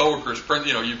 one of your coworkers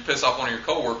you piss off one of your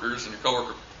coworkers and your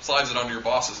coworker slides it under your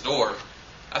boss's door,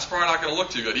 that's probably not going to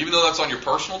look too good. Even though that's on your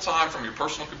personal time from your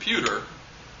personal computer,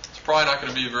 it's probably not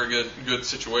going to be a very good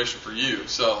situation for you.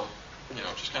 So,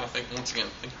 just kind of think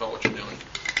about what you're doing.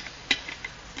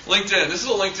 LinkedIn. This is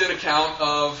a LinkedIn account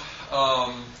of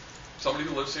somebody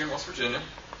who lives here in West Virginia.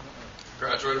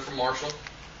 Graduated from Marshall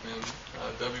in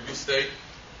WV State.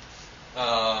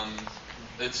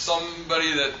 It's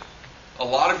somebody that a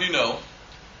lot of you know.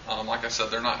 Like I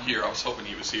said, they're not here. I was hoping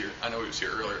he was here. I know he was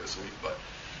here earlier this week, but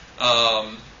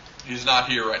he's not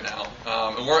here right now.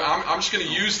 I'm just going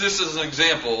to use this as an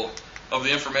example of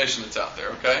the information that's out there,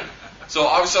 okay? So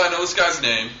obviously I know this guy's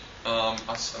name.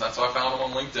 That's how I found him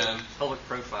on LinkedIn. Public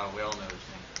profile, we all know his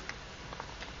name.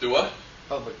 Do what?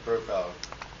 Public profile.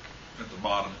 At the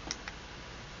bottom.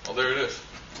 Oh, there it is.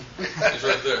 He's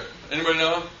right there. Anybody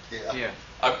know him? Yeah.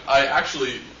 I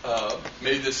actually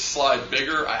made this slide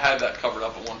bigger. I had that covered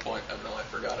up at one point. Evidently, I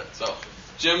forgot it. So,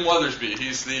 Jim Weathersby.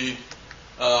 He's the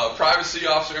privacy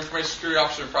officer, information security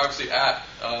officer, and privacy at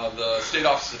the State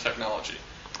Office of Technology.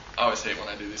 I always hate when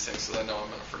I do these things because I know I'm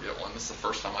going to forget one. This is the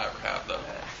first time I ever have, though.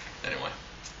 Anyway,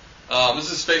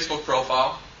 this is his Facebook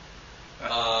profile.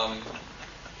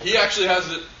 He actually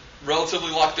has it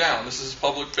relatively locked down. This is his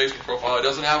public Facebook profile. It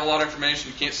doesn't have a lot of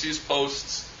information. You can't see his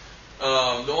posts. The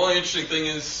only interesting thing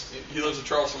is he lives in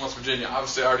Charleston, West Virginia.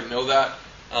 Obviously, I already know that.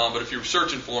 But if you were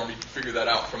searching for him, you can figure that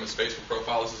out from his Facebook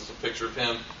profile. This is a picture of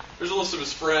him. There's a list of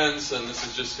his friends, and this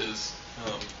is just his,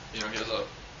 he has a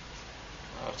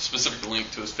specific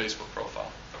link to his Facebook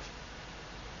profile.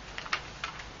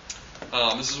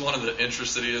 This is one of the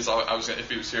interests that he is. If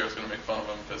he was here, I was going to make fun of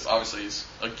him because obviously he's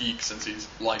a geek since he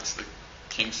likes the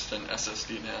Kingston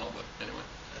SSD now. But anyway,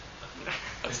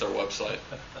 that's their website.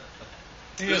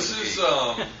 This is,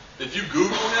 if you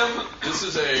Google him, this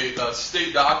is a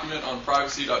state document on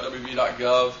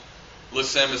privacy.wv.gov.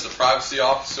 Lists him as a privacy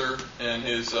officer and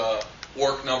his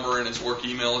work number and his work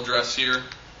email address here.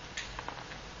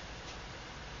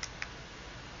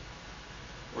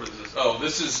 What is this? Oh,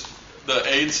 this is the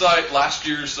AIDS site. Last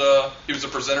year's, he was a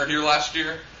presenter here last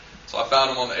year, so I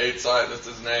found him on the AIDS site. That's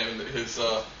his name, his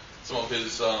some of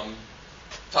his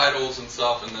titles and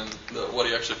stuff, and then what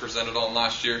he actually presented on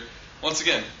last year. Once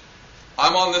again,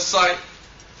 I'm on this site,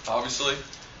 obviously.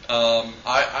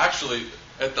 I actually,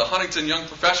 at the Huntington Young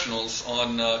Professionals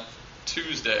on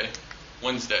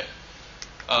Wednesday,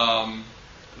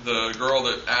 the girl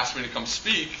that asked me to come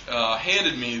speak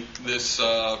handed me this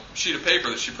sheet of paper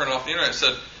that she printed off the internet and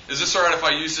said, "Is this all right if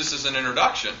I use this as an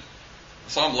introduction?"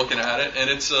 So I'm looking at it, and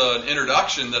it's an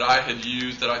introduction that I had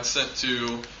used, that I'd sent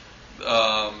to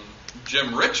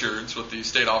Jim Richards with the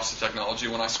State Office of Technology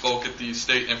when I spoke at the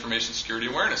State Information Security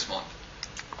Awareness Month.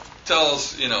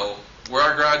 Tells, where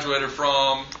I graduated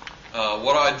from,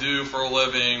 what I do for a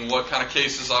living, what kind of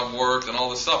cases I've worked, and all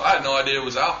this stuff. I had no idea it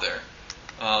was out there.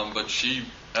 But she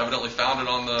evidently found it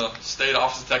on the State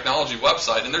Office of Technology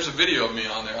website, and there's a video of me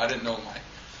on there. I didn't know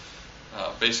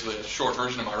basically a short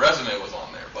version of my resume was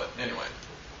on there, but anyway.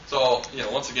 So,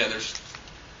 once again, there's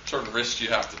certain risks you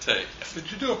have to take.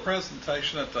 Did you do a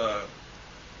presentation at the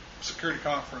security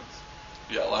conference?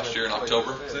 Yeah, last year in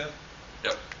October. Is it?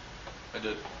 Yep, I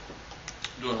did.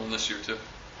 I'm doing one this year, too.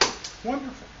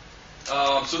 Wonderful.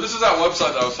 So this is that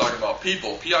website that I was talking about,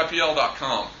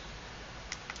 PIPL.com.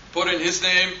 Put in his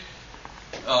name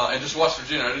and just West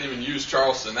Virginia. I didn't even use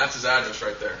Charleston. That's his address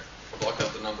right there. I'll look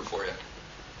up the number for you.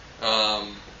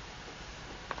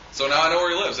 So now I know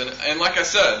where he lives. And like I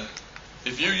said,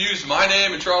 if you use my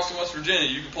name in Charleston, West Virginia,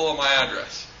 you can pull up my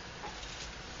address.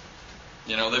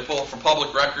 They pull it from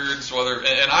public records,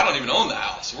 and I don't even own the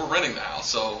house. We're renting the house,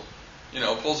 so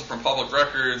pulls it from public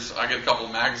records. I get a couple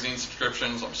of magazine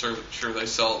subscriptions. I'm sure they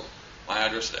sell my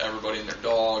address to everybody and their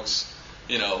dogs.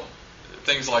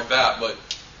 Things like that. But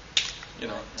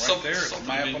right there, it's a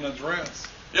map and address.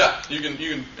 Yeah,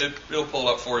 it'll pull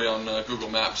it up for you on Google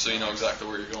Maps, so you know exactly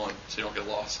where you're going, so you don't get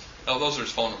lost. Oh, those are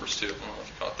his phone numbers too. I don't know if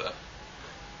you caught that.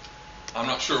 I'm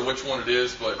not sure which one it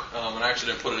is, but and I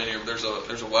actually didn't put it in here. But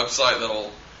there's a website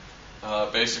that'll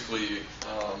basically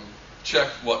check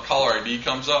what caller ID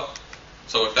comes up.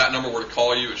 So if that number were to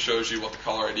call you, it shows you what the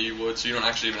caller ID would. So you don't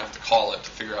actually even have to call it to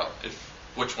figure out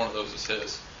which one of those is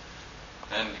his.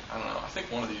 And I don't know. I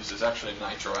think one of these is actually a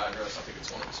Nitro address. I think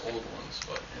it's one of his old ones,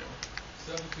 but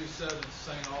 727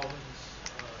 St. Albans,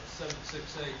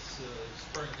 768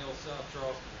 Spring Hill, South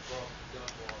Charleston, across the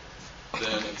Dunbar.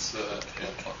 Then it's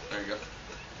there you go.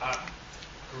 I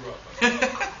grew up.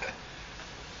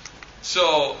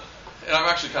 So, and I'm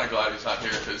actually kind of glad he's not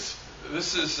here because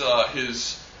this is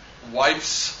his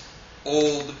wife's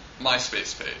old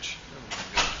MySpace page.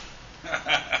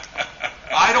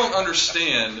 I don't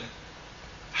understand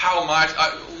how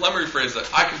let me rephrase that.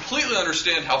 I completely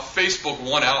understand how Facebook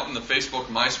won out in the Facebook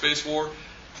MySpace war.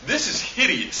 This is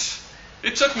hideous.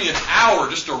 It took me an hour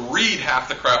just to read half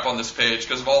the crap on this page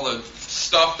because of all the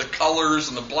stuff, the colors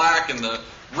and the black and the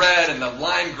red and the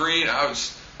lime green. I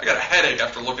got a headache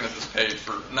after looking at this page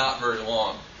for not very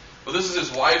long. But this is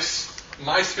his wife's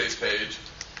MySpace page.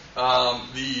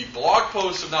 The blog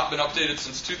posts have not been updated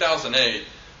since 2008.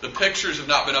 The pictures have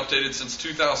not been updated since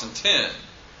 2010.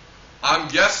 I'm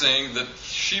guessing that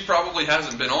she probably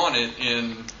hasn't been on it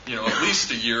in, at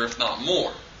least a year, if not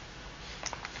more.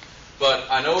 But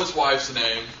I know his wife's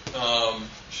name.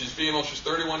 She's female. She's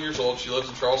 31 years old. She lives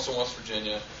in Charleston, West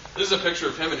Virginia. This is a picture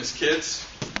of him and his kids.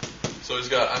 So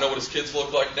I know what his kids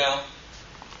look like now.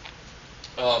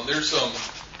 There's some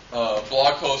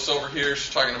blog posts over here.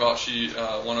 She's talking about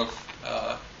one of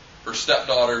her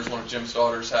stepdaughters, one of Jim's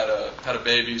daughters, had a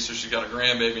baby, so she's got a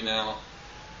grandbaby now.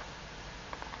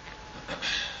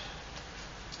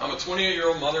 I'm a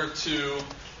 28-year-old mother of two,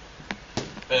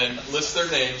 and list their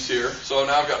names here. So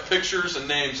now I've got pictures and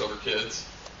names of her kids.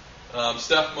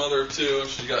 Stepmother of two,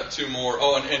 she's got two more.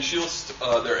 Oh, and she lists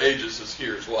their ages is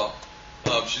here as well.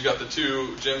 She's got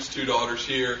Jim's two daughters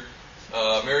here.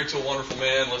 Married to a wonderful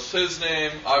man, lists his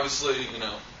name. Obviously,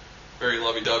 very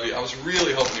lovey-dovey. I was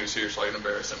really hoping he was here so I could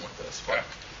embarrass him with this. But,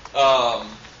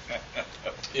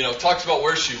 talks about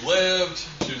where she lived.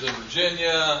 She was in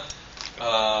Virginia.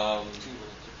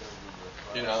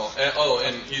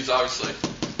 And he's obviously,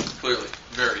 clearly,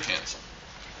 very handsome.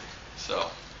 So,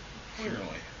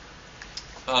 Clearly.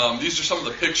 these are some of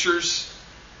the pictures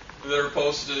that are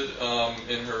posted on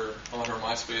her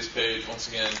MySpace page once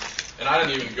again. And I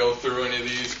didn't even go through any of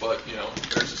these, but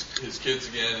there's his kids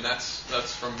again, and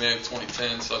that's from May of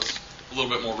 2010, so that's a little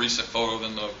bit more recent photo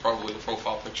than probably the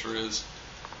profile picture is.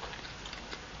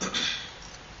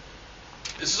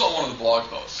 This is on one of the blog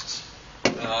posts.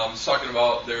 It's talking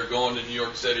about they're going to New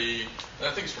York City.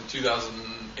 I think it's from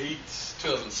 2008,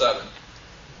 2007.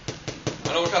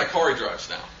 I know what kind of car he drives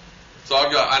now. So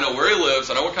I know where he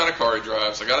lives. I know what kind of car he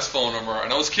drives. I got his phone number. I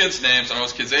know his kids' names. I know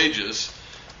his kids' ages.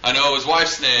 I know his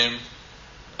wife's name.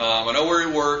 I know where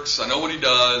he works. I know what he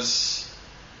does.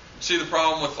 See, the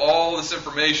problem with all this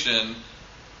information,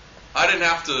 I didn't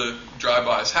have to drive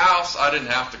by his house. I didn't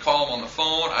have to call him on the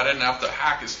phone. I didn't have to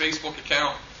hack his Facebook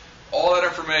account. All that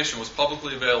information was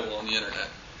publicly available on the internet.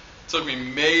 It took me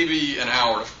maybe an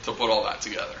hour to put all that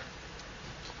together.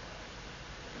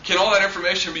 Can all that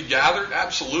information be gathered?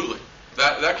 Absolutely.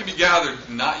 That can be gathered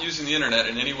not using the internet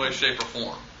in any way, shape, or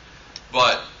form.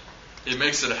 But it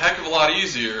makes it a heck of a lot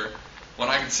easier when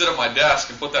I can sit at my desk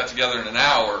and put that together in an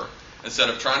hour instead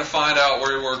of trying to find out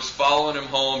where he works, following him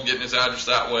home, getting his address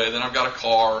that way. Then I've got a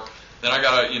car. Then I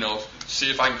got to, see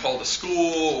if I can call the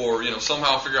school or,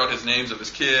 somehow figure out his names of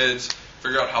his kids,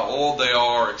 figure out how old they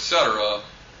are, etc.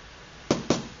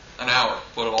 An hour,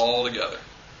 put it all together.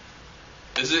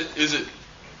 Is it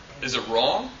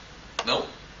wrong? No.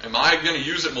 Am I going to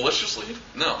use it maliciously?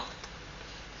 No.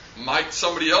 Might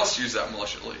somebody else use that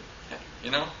maliciously?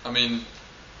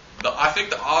 I think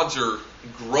the odds are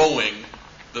growing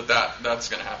that's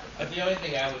going to happen. The only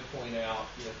thing I would point out,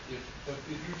 if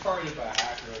you're targeted by a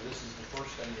hacker, this is the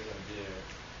first thing they're going to do,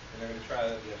 and they're going to try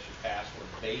to guess your password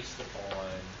based upon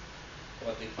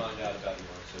what they find out about your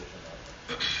incision of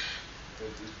it.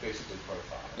 It's basically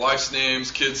profile. Wife's names,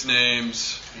 kids'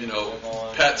 names,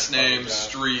 pets' names,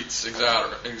 streets,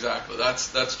 exactly.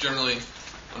 That's generally,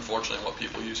 unfortunately, what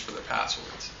people use for their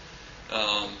passwords.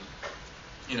 The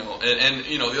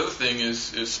other thing is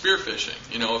spear phishing.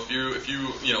 If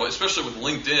you especially with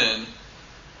LinkedIn,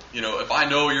 if I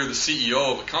know you're the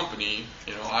CEO of a company,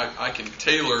 I can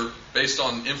tailor based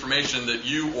on information that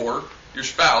you or your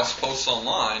spouse posts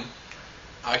online.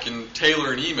 I can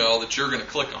tailor an email that you're going to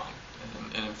click on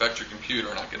and infect your computer,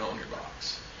 and I can own your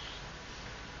box.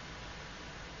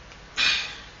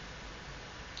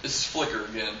 This is Flickr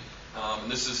again.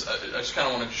 And this is, I just kind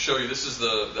of wanted to show you, this is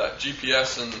that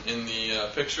GPS in the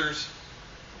pictures.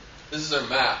 This is their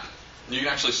map. And you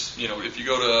can actually, if you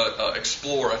go to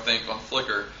Explore, I think, on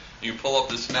Flickr, you can pull up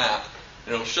this map,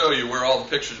 and it'll show you where all the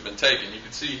pictures have been taken. You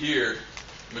can see here,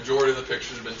 the majority of the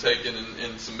pictures have been taken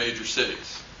in some major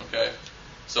cities. Okay?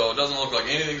 So it doesn't look like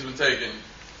anything's been taken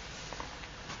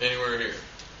anywhere here.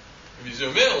 If you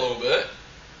zoom in a little bit, to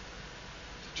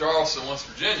Charleston, West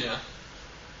Virginia,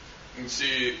 you can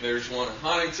see there's one in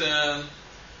Huntington, there's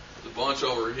a bunch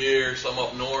over here, some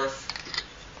up north,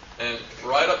 and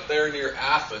right up there near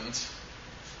Athens,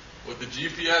 with the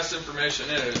GPS information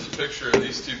in it, is a picture of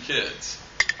these two kids.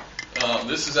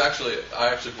 This is I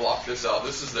actually blocked this out.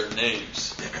 This is their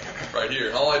names right here.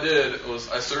 And all I did was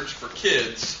I searched for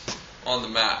kids on the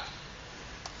map.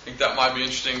 I think that might be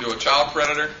interesting to a child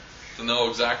predator to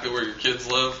know exactly where your kids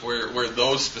live, where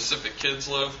those specific kids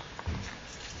live.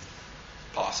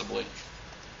 Possibly.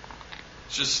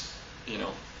 It's just,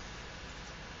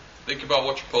 think about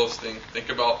what you're posting. Think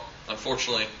about,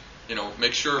 unfortunately,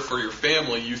 make sure for your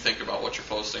family you think about what you're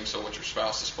posting, so what your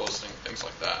spouse is posting, things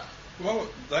like that. Well,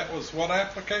 that was what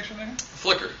application again?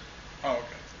 Flickr. Oh,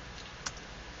 okay.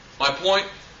 My point,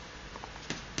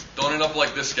 don't end up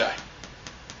like this guy.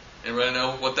 Anybody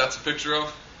know what that's a picture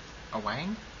of? A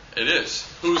Wang? It is.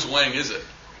 Whose Wang is it?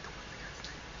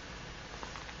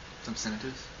 Some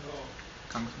senators?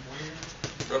 Congressman?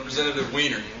 Representative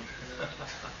Wiener.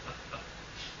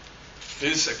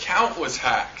 His account was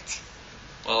hacked.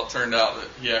 Well, it turned out that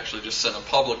he actually just sent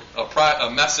a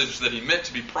message that he meant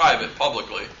to be private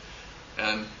publicly,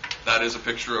 and that is a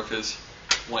picture of his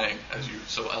wang, as you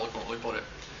so eloquently put it.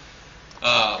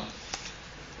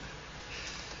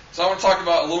 So I want to talk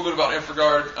about a little bit about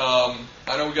InfraGard.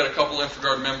 I know we got a couple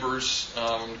InfraGard members.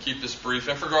 I'm going to keep this brief.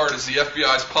 InfraGard is the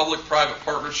FBI's public-private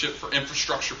partnership for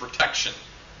infrastructure protection.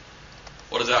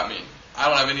 What does that mean? I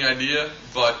don't have any idea,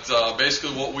 but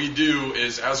basically what we do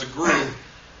is, as a group,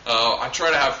 I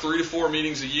try to have 3 to 4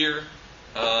 meetings a year.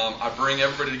 I bring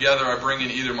everybody together. I bring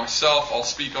in either myself, I'll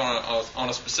speak on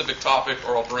a specific topic,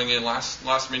 or I'll bring in,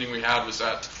 last meeting we had was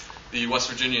at the West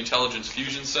Virginia Intelligence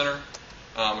Fusion Center,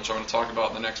 which I'm going to talk about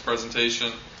in the next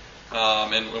presentation.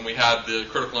 And when we had the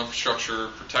Critical Infrastructure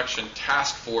Protection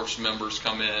Task Force members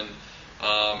come in,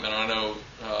 and I know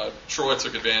Troy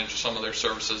took advantage of some of their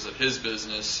services at his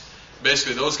business.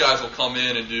 Basically, those guys will come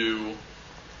in and do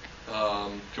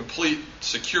complete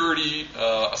security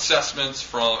assessments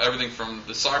from everything from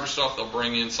the cyber stuff. They'll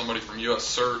bring in somebody from U.S.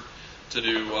 CERT to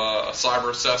do a cyber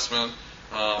assessment.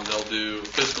 They'll do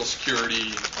physical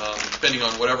security, depending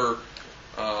on whatever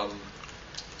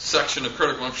section of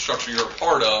critical infrastructure you're a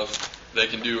part of. They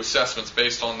can do assessments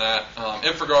based on that.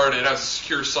 InfraGard, it has a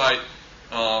secure site.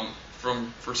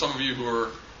 For some of you who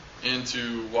are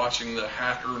into watching the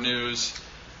hacker news,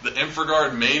 the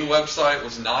InfraGard main website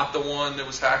was not the one that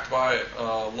was hacked by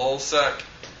LulzSec.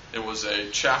 It was a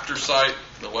chapter site.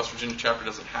 The West Virginia chapter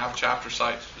doesn't have a chapter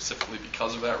site specifically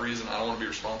because of that reason. I don't want to be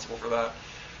responsible for that.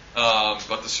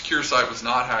 But the secure site was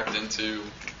not hacked into.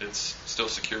 It's still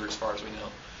secure as far as we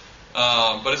know.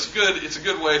 But it's a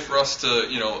good way for us to,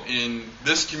 in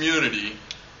this community,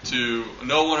 to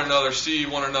know one another, see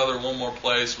one another in one more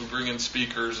place. We bring in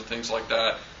speakers and things like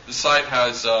that. The site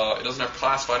has, it doesn't have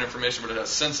classified information, but it has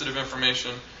sensitive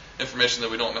information that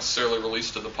we don't necessarily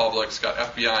release to the public. It's got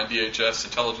FBI and DHS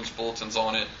intelligence bulletins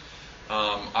on it. We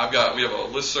have a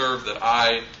listserv that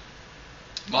I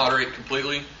moderate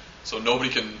completely, so nobody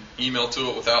can email to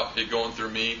it without it going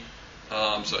through me.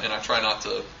 And I try not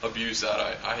to abuse that.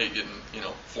 I hate getting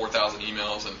 4,000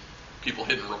 emails and people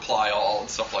hitting reply all and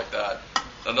stuff like that.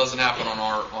 That doesn't happen on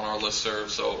our listserv.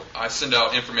 So I send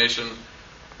out information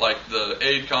like the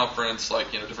AID conference,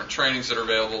 like different trainings that are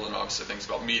available, and obviously things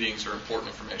about meetings or important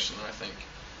information that I think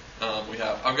we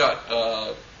have. I've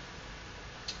got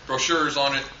brochures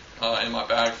on it in my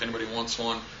bag if anybody wants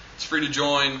one. It's free to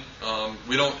join.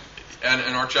 We don't, and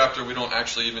in our chapter, we don't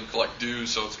actually even collect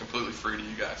dues, so it's completely free to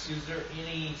you guys. Is there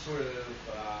any sort of,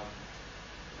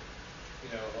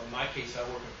 in my case, I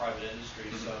work in private industry,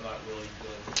 so I'm not really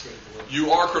dealing with critical infrastructure.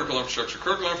 You are critical infrastructure.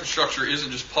 Critical infrastructure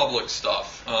isn't just public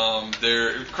stuff.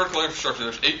 Critical infrastructure,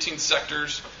 there's 18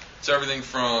 sectors. It's everything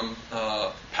from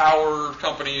power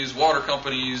companies, water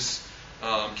companies,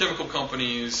 chemical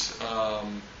companies,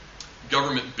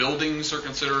 government buildings are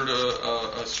considered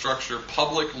a structure,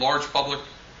 large public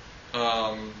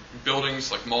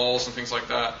buildings like malls and things like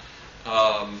that,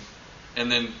 and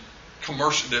then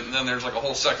commercial. And then there's like a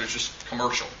whole sector that's just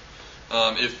commercial.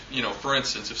 For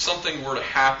instance, if something were to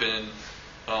happen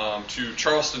to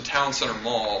Charleston Town Center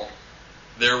Mall,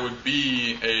 there would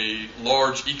be a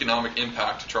large economic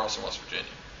impact to Charleston, West Virginia.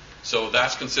 So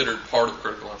that's considered part of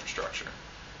critical infrastructure.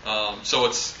 So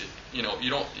it's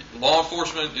law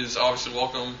enforcement is obviously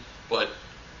welcome, but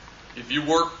if you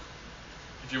work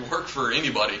for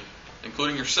anybody,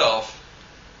 including yourself,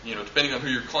 depending on who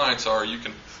your clients are, you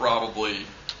can probably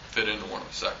fit into one of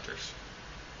the sectors.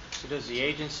 So does the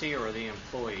agency or the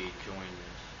employee join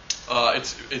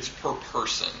this? It's per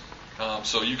person.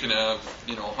 So you can have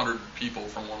 100 people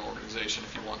from one organization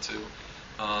if you want to.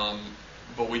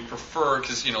 But we prefer,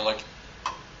 because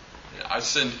I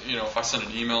send if I send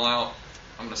an email out,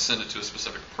 I'm going to send it to a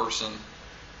specific person.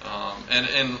 And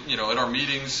at our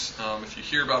meetings, if you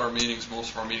hear about our meetings,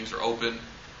 most of our meetings are open.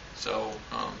 So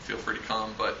feel free to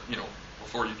come, but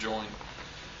before you join.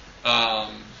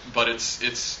 But it's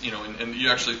and you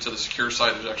actually, to the secure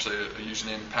site, there's actually a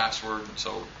username and password.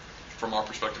 So from our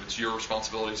perspective, it's your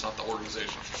responsibility. It's not the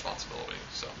organization's responsibility.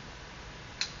 So I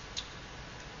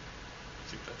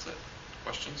think that's it.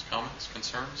 Questions, comments,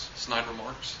 concerns, snide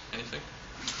remarks, anything?